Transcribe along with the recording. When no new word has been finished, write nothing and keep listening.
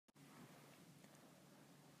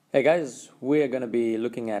Hey guys, we are going to be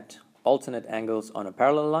looking at alternate angles on a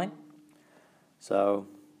parallel line. So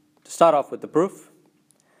to start off with the proof,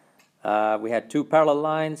 we had two parallel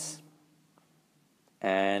lines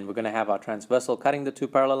and we're going to have our transversal cutting the two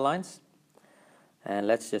parallel lines. And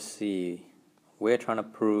let's just see, we're trying to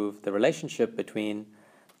prove the relationship between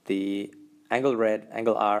the angle read,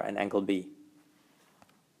 angle R, and angle B.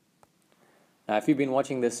 Now if you've been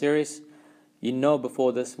watching this series, you know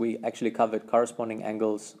before this we actually covered corresponding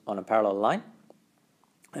angles on a parallel line.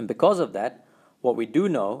 And because of that, what we do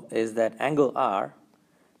know is that angle R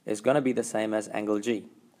is going to be the same as angle G.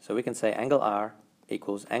 So we can say angle R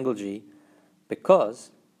equals angle G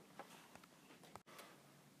because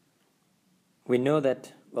we know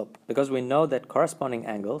that, corresponding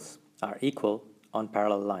angles are equal on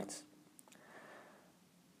parallel lines.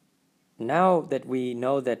 Now that we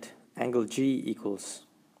know that angle G equals,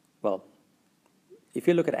 if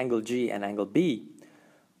you look at angle G and angle B,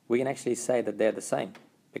 we can actually say that they're the same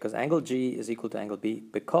because angle G is equal to angle B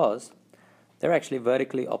because they're actually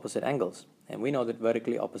vertically opposite angles, and we know that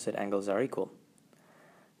vertically opposite angles are equal.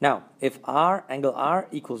 Now, if angle R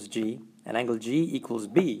equals G and angle G equals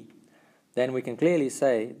B, then we can clearly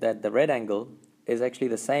say that the red angle is actually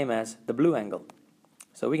the same as the blue angle.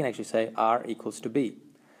 So we can actually say R equals to B.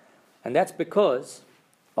 And that's because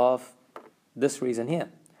of this reason here,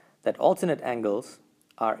 that alternate angles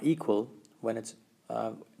are equal when it's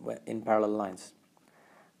in parallel lines.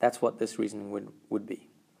 That's what this reasoning would be.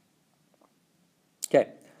 Okay,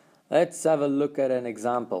 let's have a look at an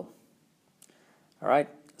example. All right,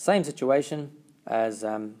 same situation as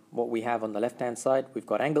what we have on the left-hand side. We've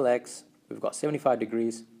got angle X, we've got 75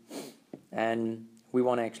 degrees, and we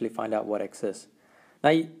want to actually find out what X is.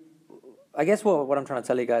 Now, I guess what I'm trying to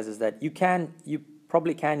tell you guys is that you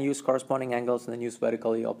probably can use corresponding angles and then use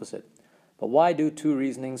vertically opposite. But why do two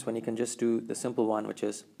reasonings when you can just do the simple one, which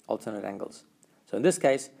is alternate angles? So in this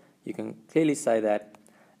case, you can clearly say that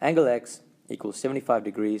angle X equals 75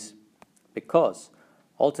 degrees because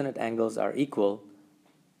alternate angles are equal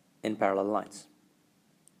in parallel lines.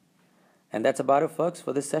 And that's about it, folks,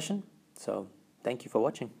 for this session. So thank you for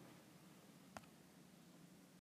watching.